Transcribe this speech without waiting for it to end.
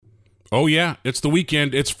Oh, yeah, it's the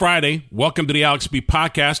weekend. It's Friday. Welcome to the Alex B.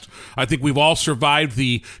 Podcast. I think we've all survived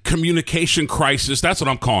the communication crisis. That's what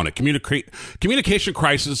I'm calling it. Communication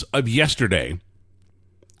crisis of yesterday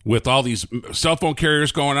with all these cell phone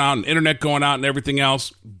carriers going out and internet going out and everything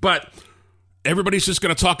else. But everybody's just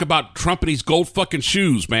going to talk about Trump and these gold fucking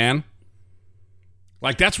shoes, man.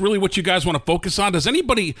 Like, that's really what you guys want to focus on? Does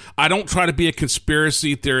anybody... I don't try to be a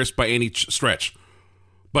conspiracy theorist by any stretch,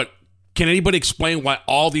 but can anybody explain why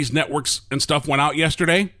all these networks and stuff went out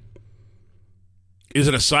yesterday? Is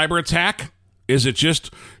it a cyber attack? Is it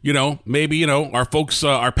just, maybe, our folks,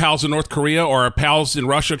 our pals in North Korea or our pals in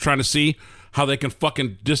Russia trying to see how they can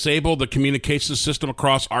fucking disable the communication system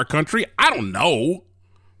across our country? I don't know.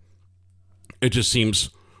 It just seems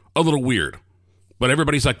a little weird. But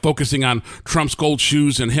everybody's like focusing on Trump's gold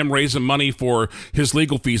shoes and him raising money for his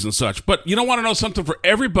legal fees and such. But you don't want to know something for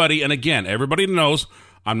everybody. And again, everybody knows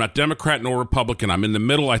I'm not Democrat nor Republican. I'm in the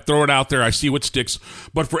middle. I throw it out there. I see what sticks.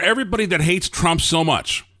 But for everybody that hates Trump so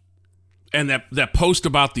much and that post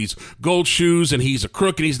about these gold shoes and he's a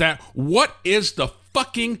crook and he's that, what is the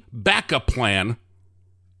fucking backup plan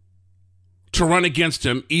to run against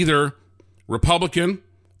him, either Republican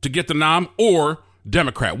to get the nom or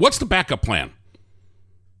Democrat? What's the backup plan?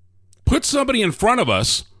 Put somebody in front of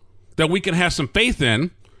us that we can have some faith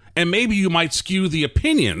in, and maybe you might skew the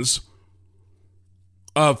opinions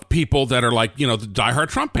of people that are like, the diehard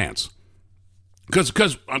Trump fans.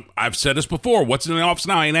 Because I've said this before, what's in the office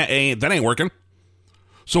now, that ain't working.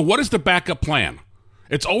 So what is the backup plan?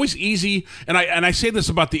 It's always easy, and I say this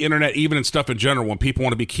about the internet, even in stuff in general, when people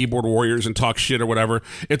want to be keyboard warriors and talk shit or whatever,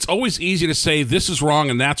 it's always easy to say this is wrong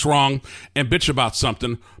and that's wrong and bitch about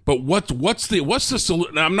something. But what's the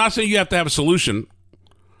solution? I'm not saying you have to have a solution,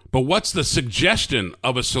 but what's the suggestion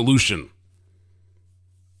of a solution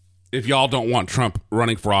if y'all don't want Trump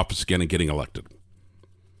running for office again and getting elected?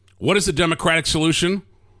 What is the Democratic solution?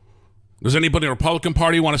 Does anybody in the Republican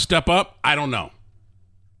Party want to step up? I don't know.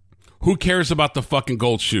 Who cares about the fucking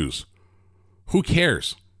gold shoes? Who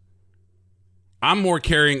cares? I'm more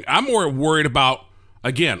worried about,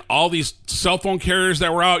 again, all these cell phone carriers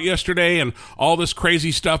that were out yesterday and all this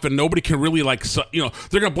crazy stuff, and nobody can really, they're going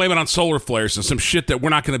to blame it on solar flares and some shit that we're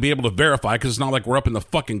not going to be able to verify because it's not like we're up in the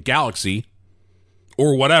fucking galaxy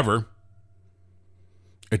or whatever.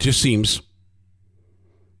 It just seems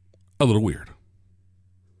a little weird.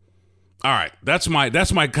 All right, that's my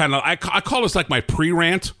kind of, I call this like my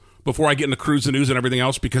pre-rant before I get into cruise the news and everything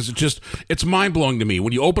else, because it's mind-blowing to me.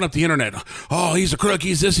 When you open up the internet, oh, he's a crook,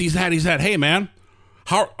 he's this, he's that. Hey, man,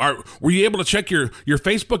 were you able to check your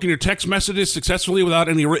Facebook and your text messages successfully without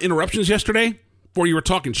any interruptions yesterday before you were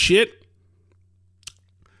talking shit?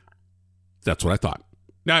 That's what I thought.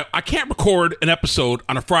 Now, I can't record an episode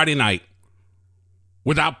on a Friday night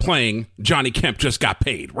without playing Johnny Kemp Just Got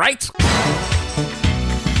Paid, right?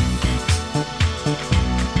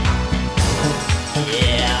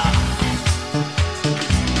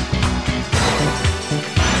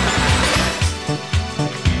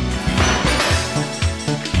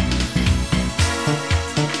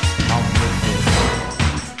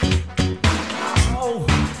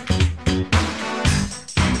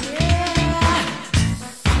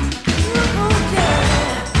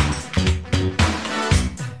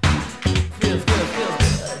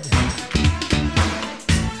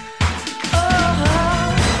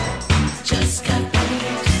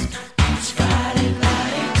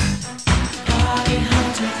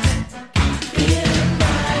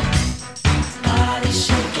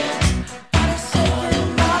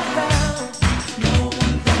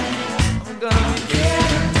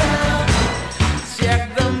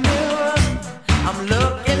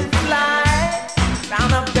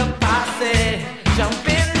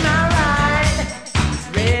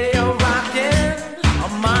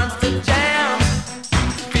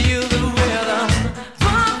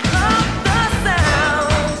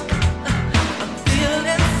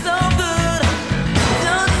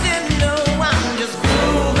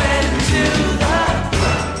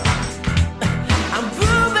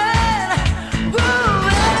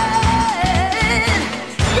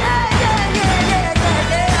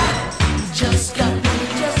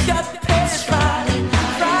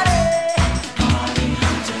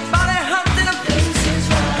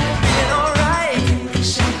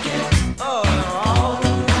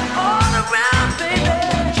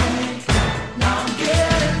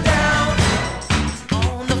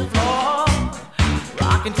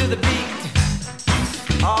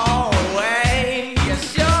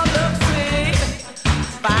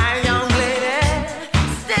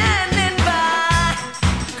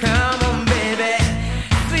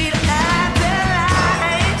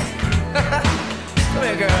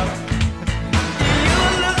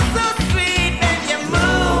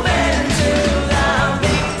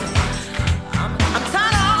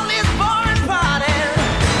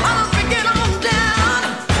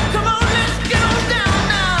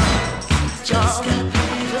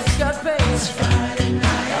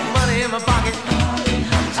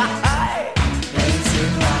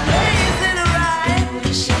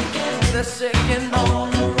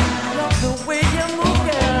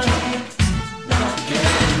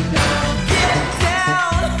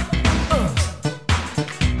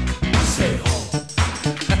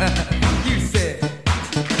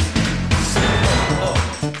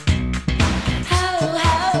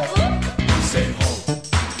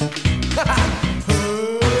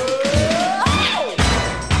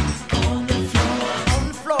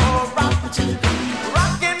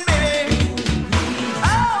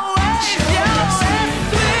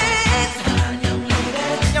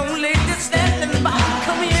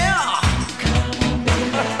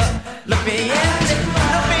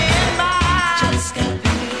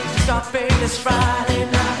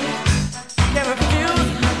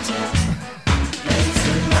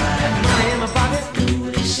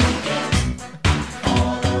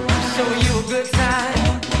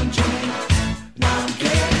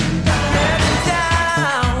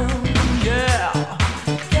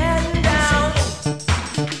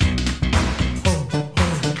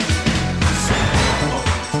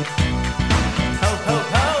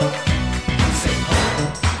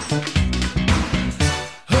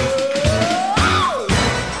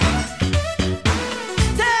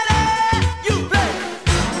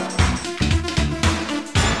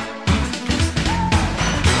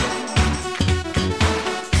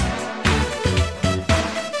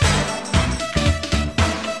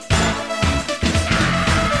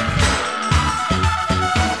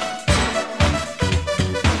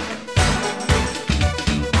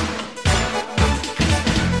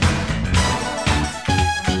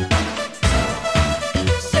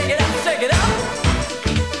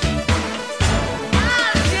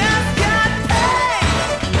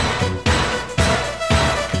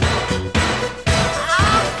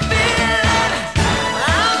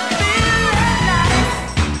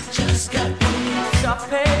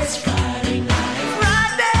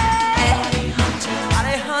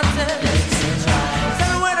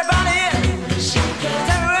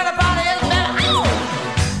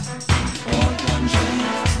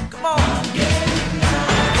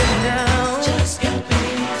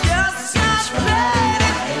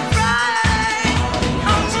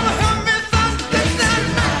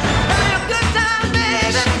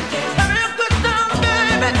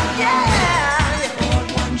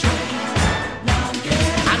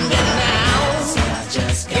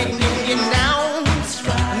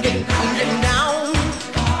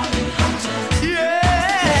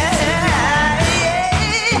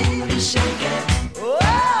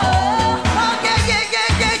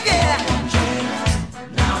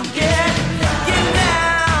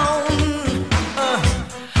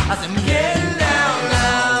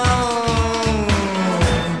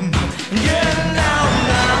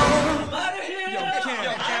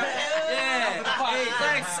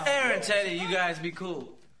 guys be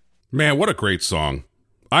cool. Man, what a great song.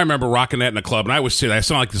 I remember rocking that in the club, and I always say that I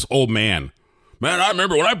sound like this old man. Man, I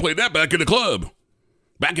remember when I played that back in the club.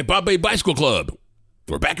 Back at Bob Bay Bicycle Club.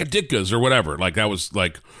 Or back at Ditka's or whatever. Like, that was,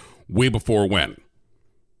 like, way before when.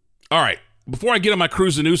 All right. Before I get on my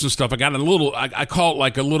cruise and news and stuff, I got a little, I call it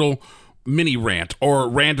like a little mini rant or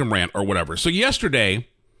random rant or whatever. So yesterday,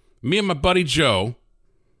 me and my buddy Joe,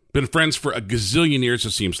 been friends for a gazillion years,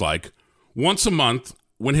 it seems like, once a month,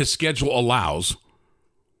 when his schedule allows,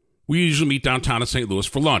 we usually meet downtown in St. Louis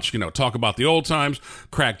for lunch, talk about the old times,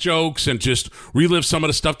 crack jokes, and just relive some of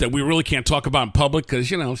the stuff that we really can't talk about in public because,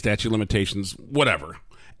 statute of limitations, whatever.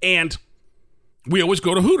 And we always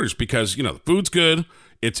go to Hooters because, the food's good.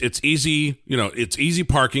 It's easy, it's easy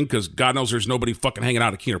parking because God knows there's nobody fucking hanging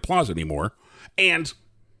out at Keener Plaza anymore. And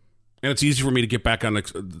it's easy for me to get back on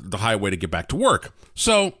the highway to get back to work.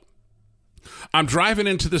 So I'm driving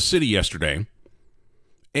into the city yesterday,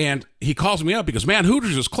 and he calls me up because, man,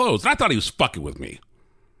 Hooters is closed. And I thought he was fucking with me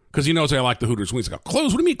because he knows I like the Hooters wings. I go,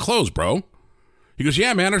 closed? What do you mean closed, bro? He goes,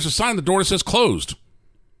 yeah, man, there's a sign on the door that says closed.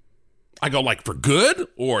 I go, like, for good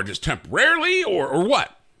or just temporarily or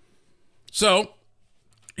what? So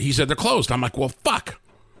he said they're closed. I'm like, well, fuck.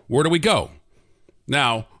 Where do we go?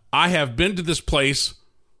 Now, I have been to this place,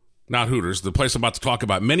 not Hooters, the place I'm about to talk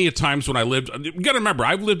about, many a times when I lived. You got to remember,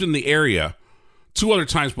 I've lived in the area 2 other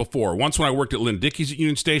times before. Once when I worked at Lynn Dickey's at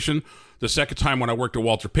Union Station, the second time when I worked at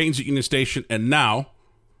Walter Payne's at Union Station, and now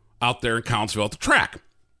out there in Collinsville at the track.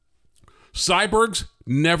 Cyberg's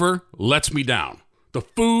never lets me down. The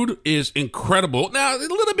food is incredible. Now, a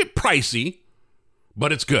little bit pricey,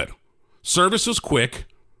 but it's good. Service is quick.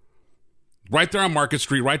 Right there on Market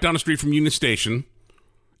Street, right down the street from Union Station.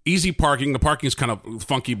 Easy parking. The parking is kind of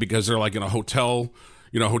funky because they're like in a hotel,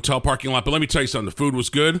 hotel parking lot. But let me tell you something. The food was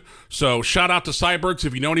good. So shout out to Cyberg's.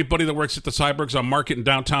 If you know anybody that works at the Cyberg's on Market in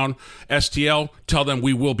downtown STL, tell them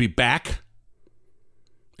we will be back.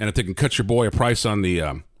 And if they can cut your boy a price on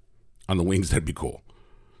the wings, that'd be cool.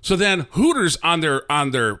 So then Hooters on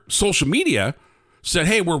their social media said,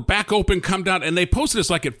 hey, we're back open, come down. And they posted this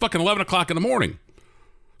like at fucking 11 o'clock in the morning.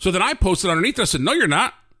 So then I posted underneath. I said, no, you're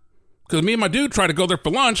not. Because me and my dude tried to go there for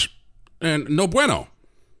lunch and no bueno.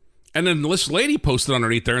 And then this lady posted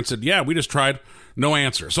underneath there and said, yeah, we just tried. No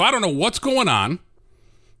answer. So I don't know what's going on.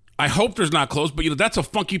 I hope there's not closed, but that's a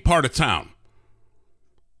funky part of town.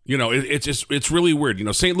 It's really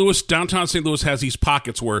weird. St. Louis, downtown St. Louis has these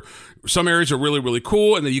pockets where some areas are really, really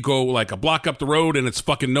cool. And then you go like a block up the road and it's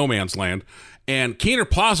fucking no man's land. And Keener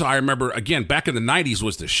Plaza, I remember, again, back in the 90s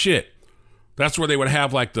was the shit. That's where they would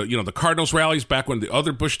have like the Cardinals rallies back when the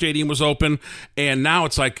other Busch Stadium was open. And now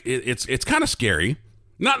it's like, it's kind of scary.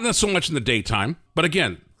 Not so much in the daytime, but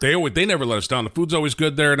again, they never let us down. The food's always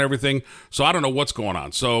good there and everything. So I don't know what's going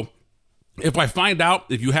on. So if I find out,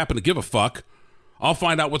 if you happen to give a fuck, I'll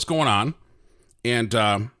find out what's going on.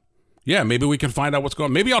 And maybe we can find out what's going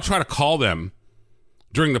on. Maybe I'll try to call them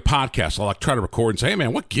during the podcast. I'll try to record and say, hey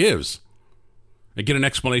man, what gives? And get an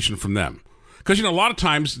explanation from them. Because, a lot of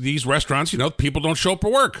times these restaurants, people don't show up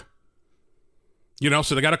for work.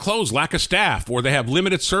 So they got to close, lack of staff, or they have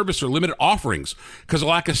limited service or limited offerings because of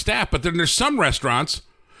lack of staff. But then there's some restaurants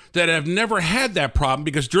that have never had that problem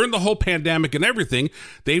because during the whole pandemic and everything,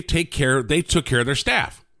 they took care of their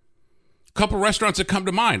staff. A couple restaurants that come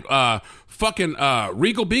to mind,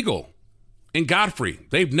 Regal Beagle in Godfrey.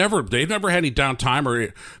 They've never had any downtime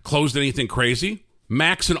or closed anything crazy.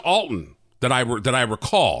 Max and Alton that I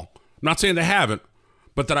recall. I'm not saying they haven't,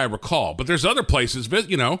 but that I recall. But there's other places,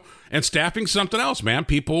 and staffing's something else, man.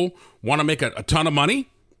 People want to make a ton of money,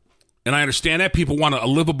 and I understand that. People want a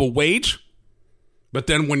livable wage. But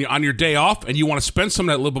then when you're on your day off and you want to spend some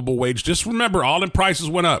of that livable wage, just remember all the prices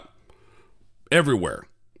went up everywhere.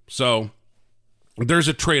 So there's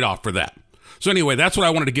a trade-off for that. So anyway, that's what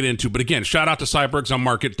I wanted to get into. But again, shout out to Cyberg's on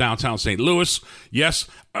Market, downtown St. Louis. Yes,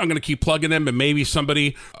 I'm going to keep plugging them, and maybe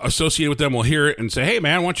somebody associated with them will hear it and say, hey,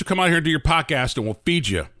 man, why don't you come out here and do your podcast, and we'll feed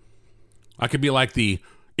you. I could be like the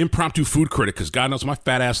impromptu food critic, because God knows my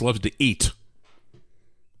fat ass loves to eat.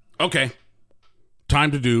 Okay,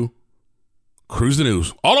 time to do Cruise the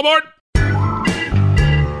News. All aboard!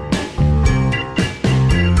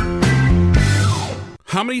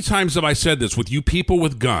 How many times have I said this with you people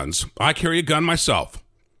with guns? I carry a gun myself.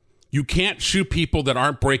 You can't shoot people that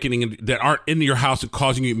aren't that aren't in your house and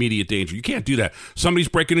causing you immediate danger. You can't do that. Somebody's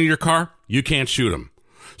breaking into your car, you can't shoot them.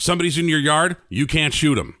 Somebody's in your yard, you can't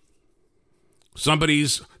shoot them.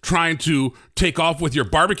 Somebody's trying to take off with your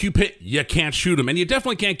barbecue pit, you can't shoot them. And you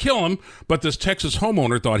definitely can't kill them, but this Texas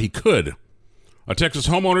homeowner thought he could. A Texas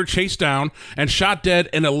homeowner chased down and shot dead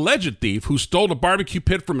an alleged thief who stole a barbecue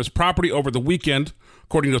pit from his property over the weekend,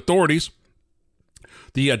 according to authorities.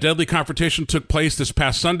 The deadly confrontation took place this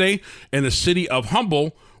past Sunday in the city of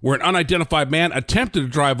Humble, where an unidentified man attempted to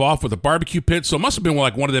drive off with a barbecue pit. So it must have been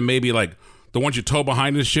like one of them, maybe like the ones you tow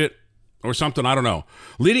behind this shit or something. I don't know.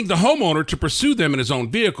 Leading the homeowner to pursue them in his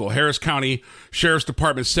own vehicle. Harris County Sheriff's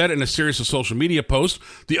Department said in a series of social media posts,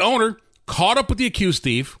 the owner caught up with the accused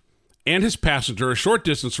thief and his passenger a short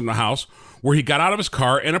distance from the house, where he got out of his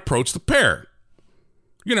car and approached the pair.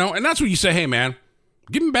 You know, and that's when you say, hey, man,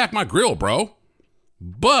 give me back my grill, bro.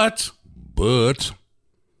 But, this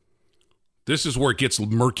is where it gets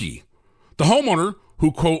murky. The homeowner,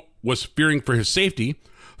 who, quote, was fearing for his safety,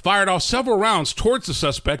 fired off several rounds towards the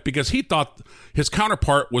suspect because he thought his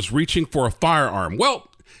counterpart was reaching for a firearm. Well,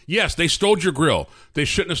 yes, they stole your grill. They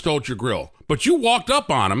shouldn't have stole your grill. But you walked up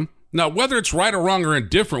on him. Now, whether it's right or wrong or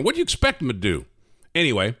indifferent, what do you expect him to do?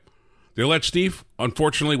 Anyway, the alleged thief,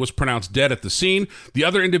 unfortunately, was pronounced dead at the scene. The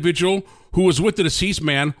other individual who was with the deceased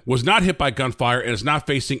man was not hit by gunfire and is not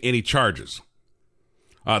facing any charges.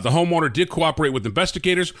 The homeowner did cooperate with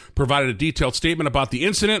investigators, provided a detailed statement about the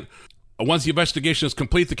incident. Once the investigation is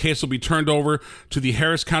complete, the case will be turned over to the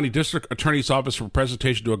Harris County District Attorney's Office for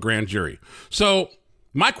presentation to a grand jury. So,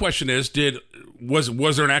 my question is,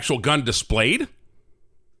 was there an actual gun displayed?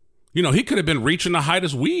 You know, he could have been reaching to hide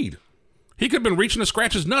his weed. He could have been reaching to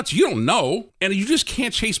scratch his nuts. You don't know. And you just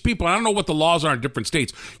can't chase people. I don't know what the laws are in different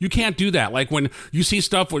states. You can't do that. Like when you see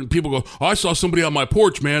stuff when people go, oh, I saw somebody on my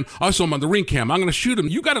porch, man. I saw him on the ring cam. I'm going to shoot him.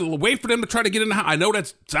 You got to wait for them to try to get in the house. I know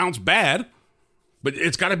that sounds bad, but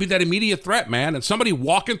it's got to be that immediate threat, man. And somebody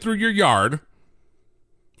walking through your yard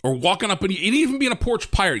or walking up and even being a porch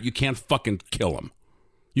pirate, you can't fucking kill him.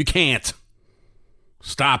 You can't.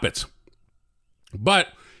 Stop it. But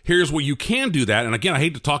here's where you can do that. And again, I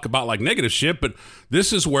hate to talk about like negative shit, but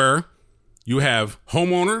this is where you have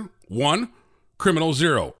homeowner 1, criminal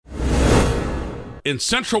 0. In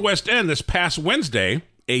Central West End this past Wednesday,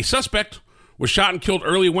 a suspect was shot and killed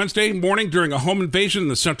early Wednesday morning during a home invasion in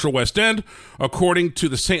the Central West End. According to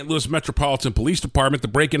the St. Louis Metropolitan Police Department, the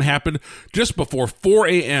break-in happened just before 4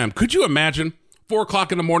 a.m. Could you imagine? 4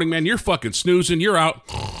 o'clock in the morning, man, you're fucking snoozing, you're out.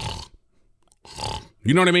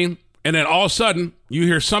 You know what I mean? And then all of a sudden, you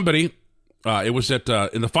hear somebody, it was at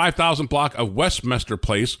in the 5000 block of Westminster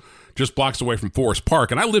Place, just blocks away from Forest Park.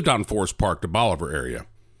 And I lived out in Forest Park, the Bolivar area,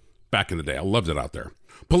 back in the day. I loved it out there.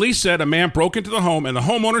 Police said a man broke into the home and the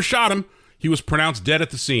homeowner shot him. He was pronounced dead at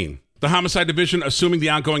the scene. The homicide division assuming the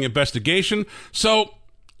ongoing investigation. So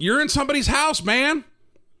you're in somebody's house, man.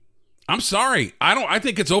 I'm sorry. I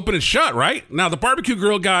think it's open and shut, right? Now, the barbecue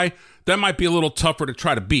grill guy, that might be a little tougher to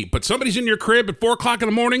try to beat. But somebody's in your crib at 4 o'clock in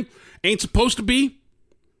the morning, ain't supposed to be,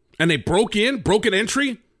 and they broke an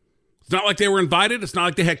entry. It's not like they were invited. It's not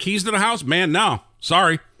like they had keys to the house. Man, no.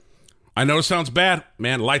 Sorry. I know it sounds bad.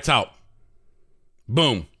 Man, lights out.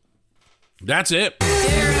 Boom. That's it.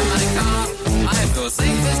 Here in my car, I feel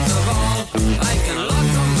safest of all. I can lock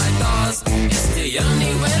on my doors. It's the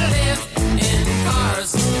only way to live in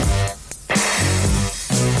cars.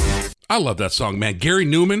 I love that song, man. Gary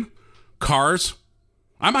Newman, Cars.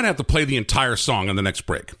 I might have to play the entire song on the next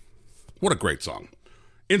break. What a great song.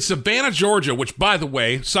 In Savannah, Georgia, which, by the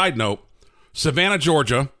way, side note, Savannah,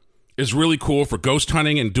 Georgia is really cool for ghost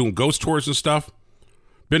hunting and doing ghost tours and stuff.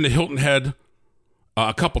 Been to Hilton Head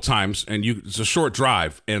a couple times, and it's a short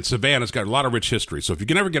drive, and Savannah's got a lot of rich history. So if you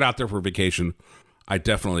can ever get out there for a vacation, I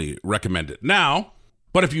definitely recommend it. Now,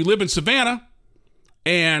 but if you live in Savannah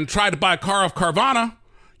and try to buy a car off Carvana,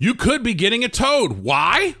 you could be getting it towed.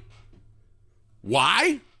 Why?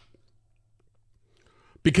 Why?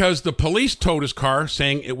 Because the police towed his car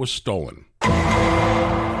saying it was stolen.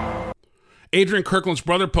 Adrian Kirkland's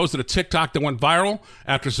brother posted a TikTok that went viral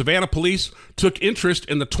after Savannah police took interest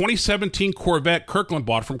in the 2017 Corvette Kirkland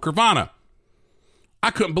bought from Carvana. I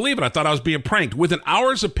couldn't believe it. I thought I was being pranked. Within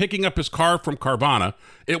hours of picking up his car from Carvana,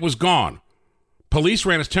 it was gone. Police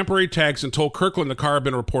ran his temporary tags and told Kirkland the car had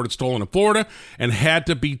been reported stolen in Florida and had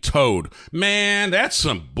to be towed. Man, that's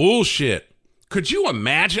some bullshit. Could you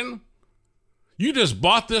imagine? You just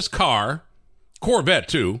bought this car, Corvette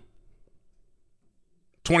too.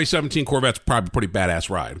 2017 Corvette's probably a pretty badass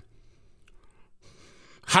ride.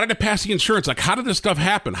 How did it pass the insurance? Like, how did this stuff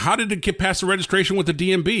happen? How did it get past the registration with the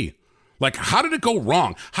DMV? Like, how did it go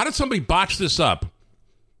wrong? How did somebody botch this up?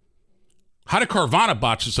 How did Carvana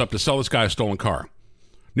botch this up to sell this guy a stolen car?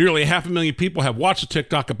 Nearly 500,000 people have watched the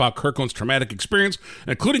TikTok about Kirkland's traumatic experience,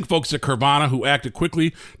 including folks at Carvana who acted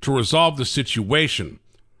quickly to resolve the situation.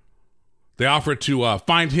 They offered to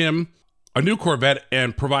find him a new Corvette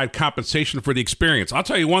and provide compensation for the experience. I'll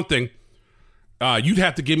tell you one thing. You'd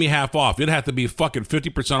have to give me half off. It'd have to be fucking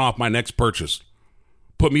 50% off my next purchase.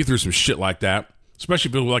 Put me through some shit like that, especially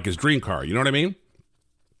if it was like his dream car. You know what I mean?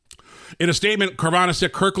 In a statement, Carvana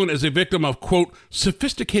said Kirkland is a victim of, quote,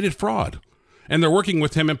 sophisticated fraud, and they're working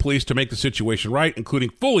with him and police to make the situation right, including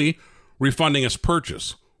fully refunding his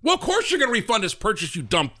purchase. Well, of course you're going to refund his purchase, you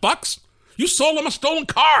dumb fucks. You sold him a stolen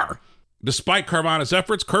car. Despite Carvana's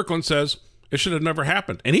efforts, Kirkland says it should have never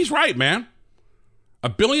happened. And he's right, man.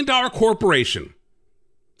 $1 billion corporation.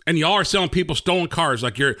 And y'all are selling people stolen cars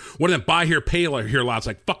like you're one of them buy here, pay here lots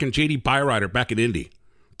like fucking J.D. Byrider back in Indy.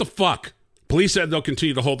 What the fuck? Police said they'll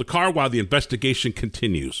continue to hold the car while the investigation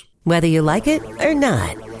continues. Whether you like it or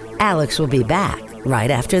not, Alex will be back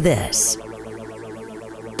right after this.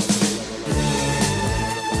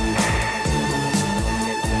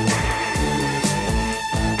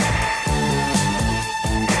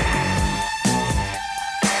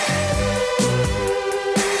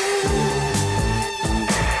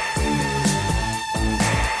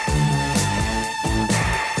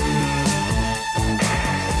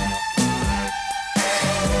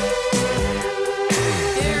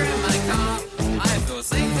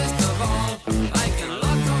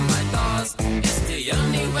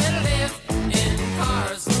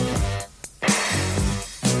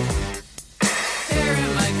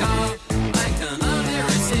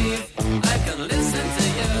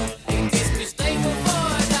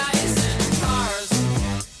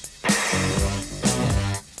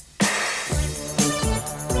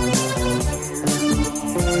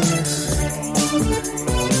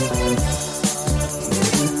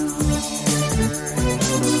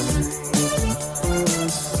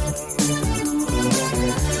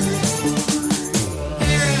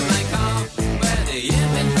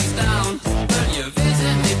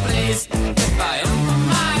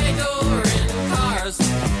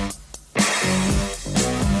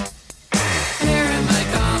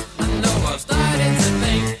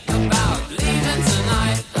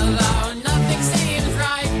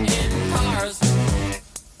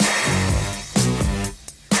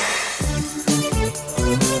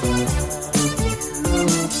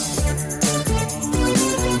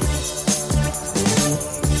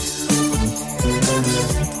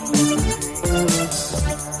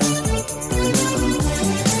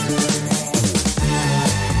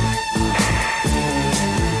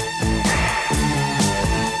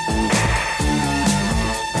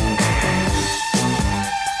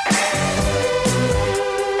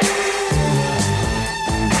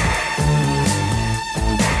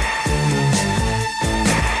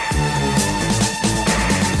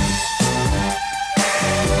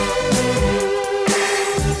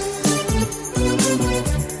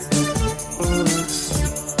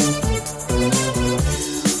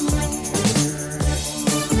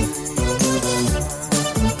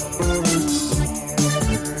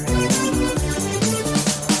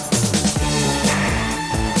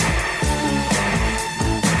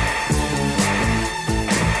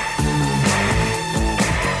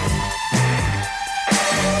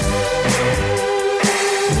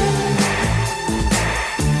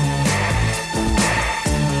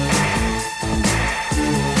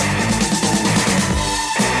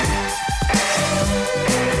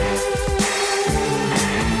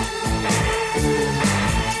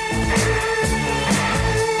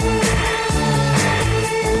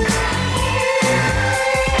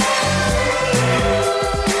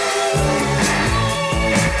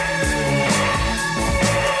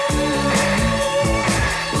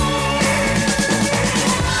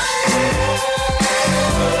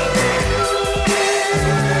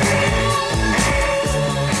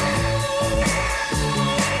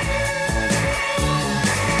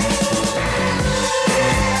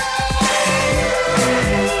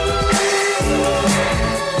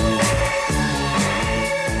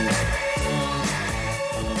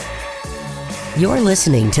 You're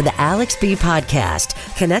listening to the Alex B.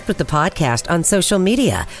 Podcast. Connect with the podcast on social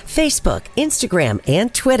media, Facebook, Instagram,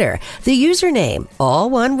 and Twitter. The username, all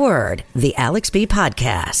one word, the Alex B.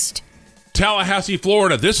 Podcast. Tallahassee,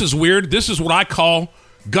 Florida. This is weird. This is what I call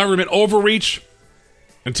government overreach.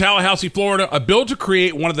 In Tallahassee, Florida, a bill to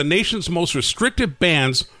create one of the nation's most restrictive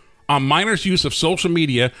bans on minors' use of social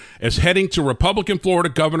media is heading to Republican Florida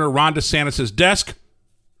Governor Ron DeSantis' desk,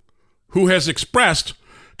 who has expressed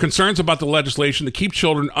concerns about the legislation to keep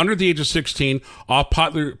children under the age of 16 off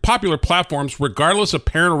popular platforms regardless of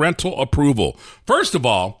parental approval. First of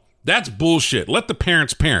all, that's bullshit. Let the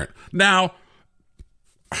parents parent. Now,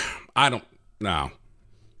 I don't know.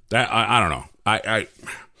 I don't know. I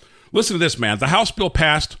listen to this, man. The House bill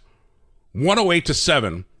passed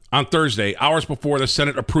 108-7 on Thursday, hours before the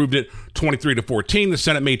Senate approved it 23-14. The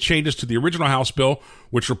Senate made changes to the original House bill,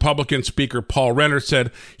 which Republican Speaker Paul Renner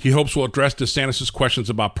said he hopes will address DeSantis' questions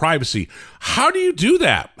about privacy. How do you do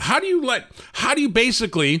that? How do you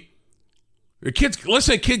basically Let's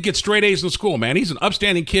say a kid gets straight A's in school, man. He's an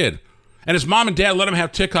upstanding kid. And his mom and dad let him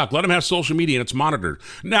have TikTok, let him have social media, and it's monitored.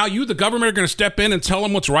 Now you, the government, are going to step in and tell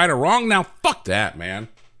him what's right or wrong? Now, fuck that, man.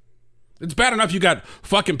 It's bad enough you got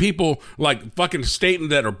fucking people like fucking stating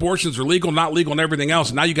that abortions are legal, not legal, and everything else.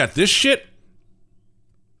 And now you got this shit?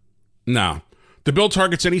 No. The bill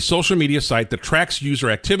targets any social media site that tracks user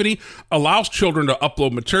activity, allows children to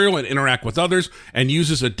upload material and interact with others, and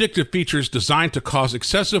uses addictive features designed to cause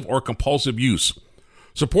excessive or compulsive use.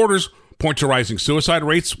 Supporters point to rising suicide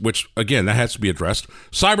rates, which, again, that has to be addressed,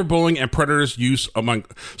 cyberbullying, and predators' use among...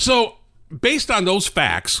 So, based on those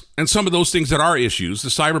facts, and some of those things that are issues, the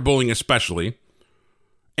cyberbullying especially,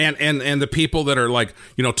 and the people that are like,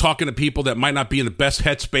 you know, talking to people that might not be in the best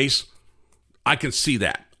headspace, I can see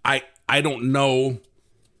that. I don't know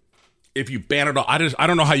if you ban it all. I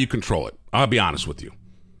don't know how you control it. I'll be honest with you.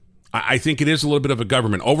 I think it is a little bit of a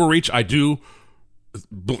government overreach. I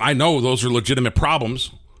know those are legitimate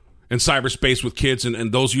problems in cyberspace with kids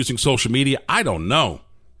and those using social media. I don't know.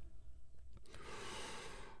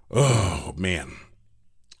 Oh, man.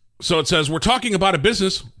 So it says, we're talking about a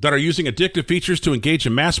business that are using addictive features to engage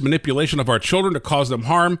in mass manipulation of our children to cause them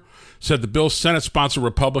harm, said the bill's Senate-sponsored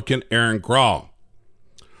Republican Aaron Grahl.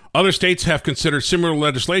 Other states have considered similar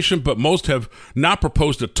legislation, but most have not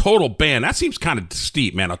proposed a total ban. That seems kind of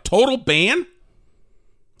steep, man. A total ban?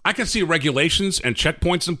 I can see regulations and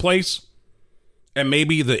checkpoints in place, and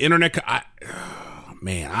maybe the internet. I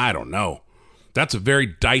don't know. That's a very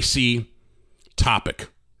dicey topic,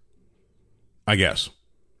 I guess.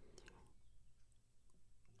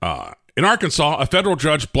 In Arkansas, a federal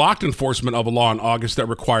judge blocked enforcement of a law in August that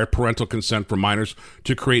required parental consent for minors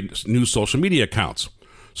to create new social media accounts.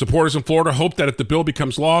 Supporters in Florida hope that if the bill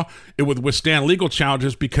becomes law, it would withstand legal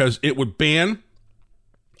challenges because it would ban,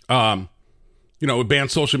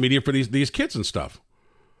 social media for these kids and stuff.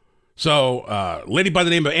 So, a lady by the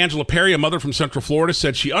name of Angela Perry, a mother from Central Florida,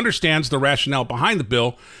 said she understands the rationale behind the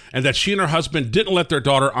bill and that she and her husband didn't let their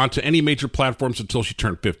daughter onto any major platforms until she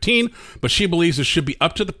turned 15, but she believes it should be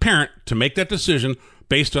up to the parent to make that decision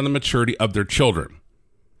based on the maturity of their children.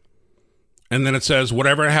 And then it says,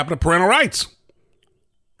 whatever happened to parental rights?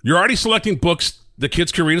 You're already selecting books the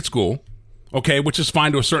kids can read at school, okay, which is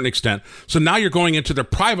fine to a certain extent. So now you're going into their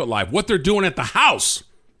private life, what they're doing at the house,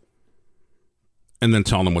 and then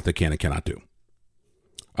telling them what they can and cannot do.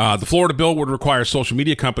 The Florida bill would require social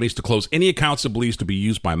media companies to close any accounts it believes to be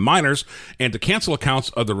used by minors and to cancel accounts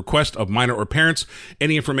of the request of minor or parents.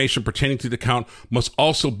 Any information pertaining to the account must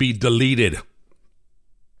also be deleted.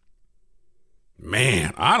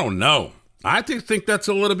 Man, I don't know. I think that's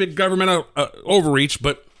a little bit government overreach,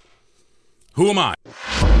 but who am I?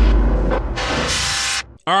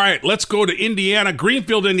 All right, let's go to Indiana,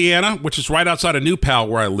 Greenfield, Indiana, which is right outside of New Pal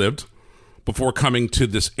where I lived before coming to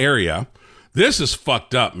this area. This is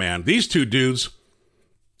fucked up, man. These two dudes,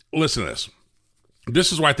 listen to this.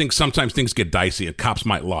 This is where I think sometimes things get dicey and cops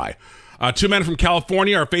might lie. Two men from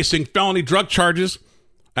California are facing felony drug charges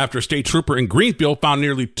after a state trooper in Greenfield found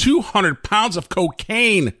nearly 200 pounds of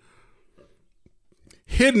cocaine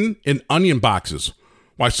hidden in onion boxes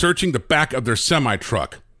while searching the back of their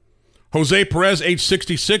semi-truck. Jose Perez, age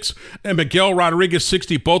 66, and Miguel Rodriguez,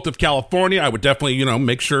 60, both of California. I would definitely,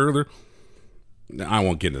 make sure they're... I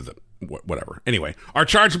won't get into whatever. Anyway, are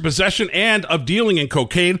charged with possession and of dealing in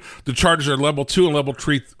cocaine. The charges are level 2 and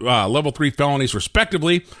level 3 felonies,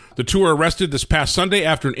 respectively. The two were arrested this past Sunday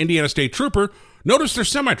after an Indiana state trooper noticed their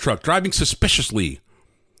semi-truck driving suspiciously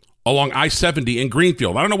along I-70 in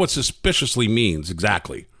Greenfield. I don't know what suspiciously means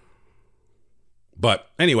exactly. But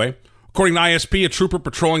anyway, according to ISP, a trooper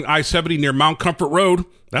patrolling I-70 near Mount Comfort Road,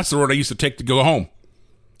 that's the road I used to take to go home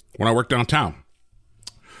when I worked downtown.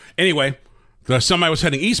 Anyway, the semi was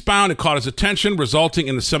heading eastbound. It caught his attention, resulting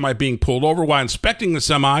in the semi being pulled over. While inspecting the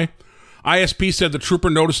semi, ISP said the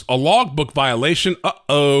trooper noticed a logbook violation.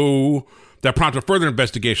 That prompted further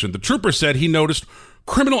investigation. The trooper said he noticed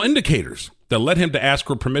criminal indicators that led him to ask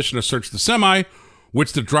for permission to search the semi,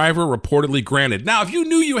 which the driver reportedly granted. Now, if you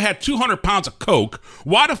knew you had 200 pounds of coke,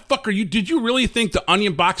 why the fuck did you really think the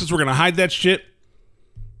onion boxes were going to hide that shit?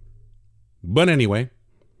 But anyway,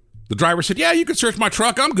 the driver said, yeah, you can search my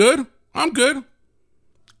truck. I'm good.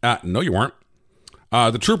 No, you weren't.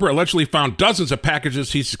 The trooper allegedly found dozens of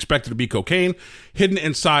packages he suspected to be cocaine hidden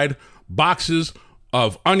inside boxes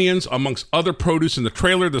of onions, amongst other produce in the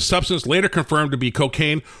trailer. The substance later confirmed to be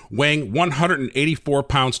cocaine, weighing 184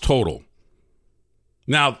 pounds total.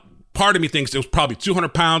 Now, part of me thinks it was probably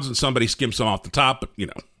 200 pounds and somebody skimmed some off the top, but,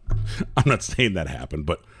 I'm not saying that happened.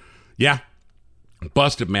 But, yeah,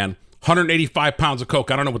 busted, man. 185 pounds of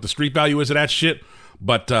coke. I don't know what the street value is of that shit,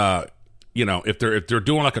 but you know, if they're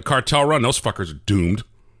doing like a cartel run, those fuckers are doomed.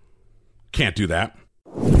 Can't do that.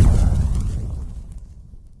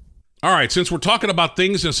 All right, since we're talking about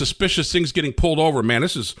things and suspicious things getting pulled over, man,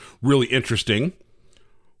 this is really interesting.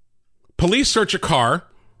 Police search a car.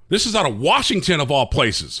 This is out of Washington, of all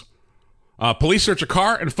places. Police search a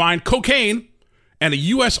car and find cocaine and a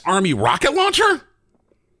U.S. Army rocket launcher?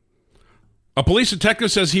 A police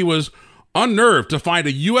detective says he was unnerved to find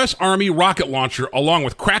a U.S. Army rocket launcher along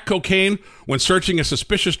with crack cocaine when searching a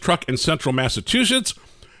suspicious truck in central Massachusetts.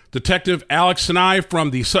 Detective Alex Sinai from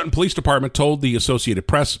the Sutton Police Department told the Associated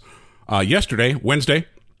Press Wednesday,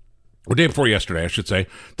 or day before yesterday, I should say,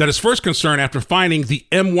 that his first concern after finding the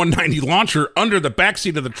M190 launcher under the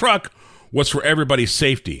backseat of the truck was for everybody's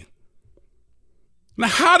safety. Now,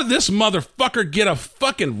 how did this motherfucker get a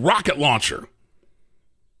fucking rocket launcher?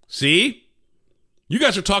 See? You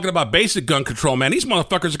guys are talking about basic gun control, man. These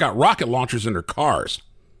motherfuckers got rocket launchers in their cars.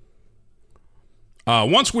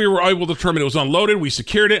 Once we were able to determine it was unloaded, we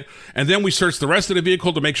secured it, and then we searched the rest of the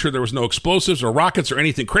vehicle to make sure there was no explosives or rockets or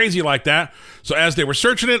anything crazy like that. So as they were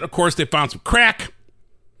searching it, of course, they found some crack.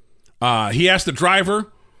 He asked the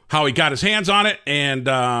driver how he got his hands on it, and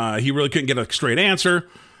he really couldn't get a straight answer.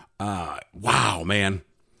 Wow, man.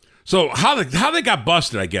 So how they got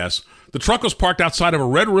busted, I guess. The truck was parked outside of a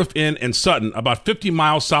Red Roof Inn in Sutton, about 50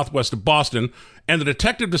 miles southwest of Boston, and the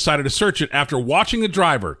detective decided to search it after watching the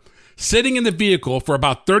driver sitting in the vehicle for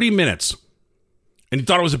about 30 minutes. And he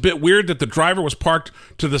thought it was a bit weird that the driver was parked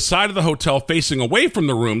to the side of the hotel facing away from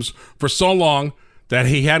the rooms for so long that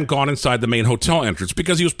he hadn't gone inside the main hotel entrance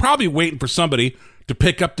because he was probably waiting for somebody to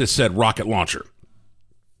pick up this said rocket launcher.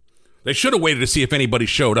 They should have waited to see if anybody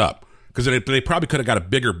showed up because they probably could have got a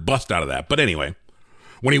bigger bust out of that. But anyway,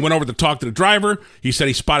 when he went over to talk to the driver, he said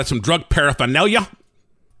he spotted some drug paraphernalia.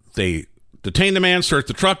 They detained the man, searched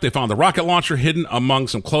the truck. They found the rocket launcher hidden among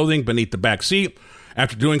some clothing beneath the back seat.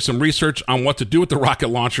 After doing some research on what to do with the rocket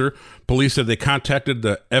launcher, police said they contacted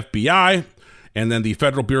the FBI and then the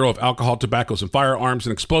Federal Bureau of Alcohol, Tobaccos, and Firearms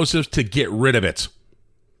and Explosives to get rid of it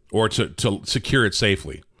or to secure it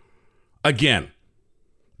safely. Again,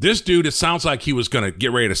 this dude, it sounds like he was going to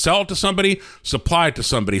get ready to sell it to somebody, supply it to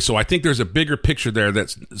somebody. So I think there's a bigger picture there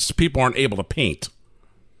that people aren't able to paint.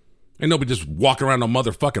 Ain't nobody just walking around a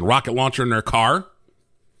motherfucking rocket launcher in their car.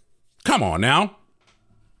 Come on now.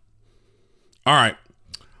 All right.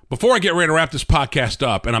 Before I get ready to wrap this podcast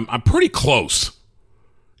up, and I'm pretty close,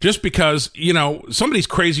 just because, you know, some of these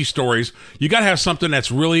crazy stories, you got to have something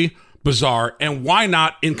that's really bizarre. And why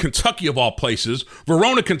not in Kentucky, of all places,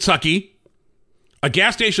 Verona, Kentucky, a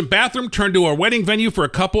gas station bathroom turned to a wedding venue for a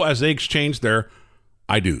couple as they exchanged their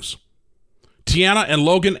I-dos. Tiana and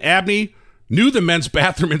Logan Abney knew the men's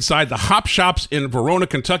bathroom inside the Hop Shops in Verona,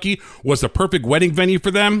 Kentucky was the perfect wedding venue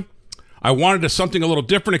for them. I wanted something a little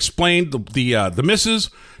different, explained the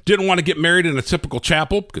missus. Didn't want to get married in a typical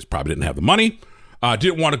chapel because probably didn't have the money.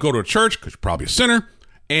 Didn't want to go to a church because probably a sinner.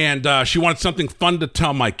 And she wanted something fun to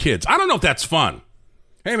tell my kids. I don't know if that's fun.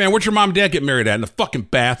 Hey, man, where'd your mom and dad get married at? In the fucking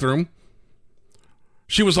bathroom.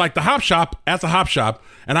 She was like, the Hop Shop, at the Hop Shop.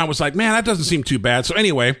 And I was like, man, that doesn't seem too bad. So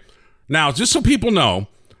anyway, now just so people know,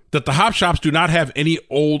 that the Hop Shops do not have any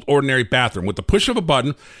old ordinary bathroom. With the push of a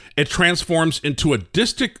button, it transforms into a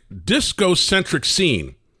disco-centric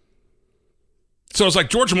scene. So it's like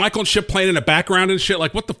George Michael and shit playing in the background and shit.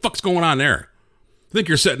 Like, what the fuck's going on there? I think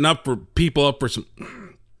you're setting up for people up for some...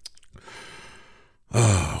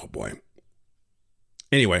 Oh, boy.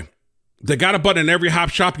 Anyway, they got a button in every Hop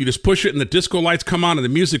Shop. You just push it and the disco lights come on and the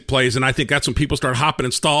music plays. And I think that's when people start hopping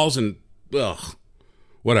in stalls and...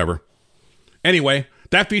 whatever. Anyway...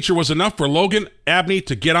 That feature was enough for Logan Abney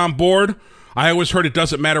to get on board. I always heard it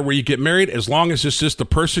doesn't matter where you get married as long as it's just the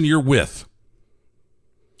person you're with.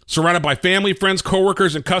 Surrounded by family, friends,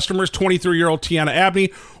 coworkers, and customers, 23-year-old Tiana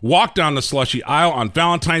Abney walked down the slushy aisle on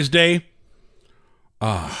Valentine's Day.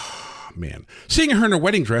 Man. Seeing her in her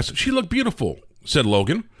wedding dress, she looked beautiful, said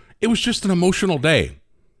Logan. It was just an emotional day.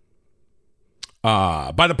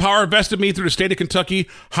 By the power vested me through the state of Kentucky,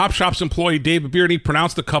 Hop Shop's employee David Beardy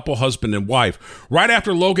pronounced the couple husband and wife. Right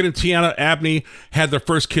after Logan and Tiana Abney had their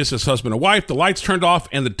first kiss as husband and wife, the lights turned off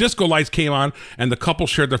and the disco lights came on, and the couple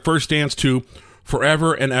shared their first dance to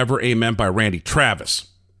Forever and Ever Amen by Randy Travis.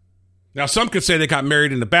 Now, some could say they got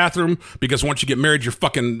married in the bathroom because once you get married,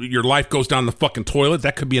 your life goes down the fucking toilet.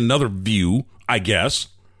 That could be another view, I guess.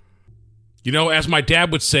 You know, as my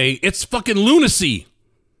dad would say, it's fucking lunacy.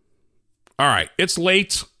 All right, it's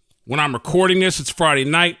late. When I'm recording this, it's Friday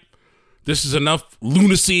night. This is enough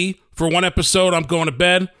lunacy for one episode. I'm going to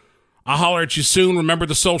bed. I'll holler at you soon. Remember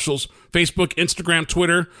the socials: Facebook, Instagram,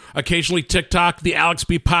 Twitter, occasionally TikTok, the Alex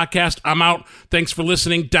B Podcast. I'm out. Thanks for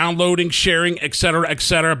listening, downloading, sharing, etc.,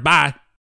 etc. Bye.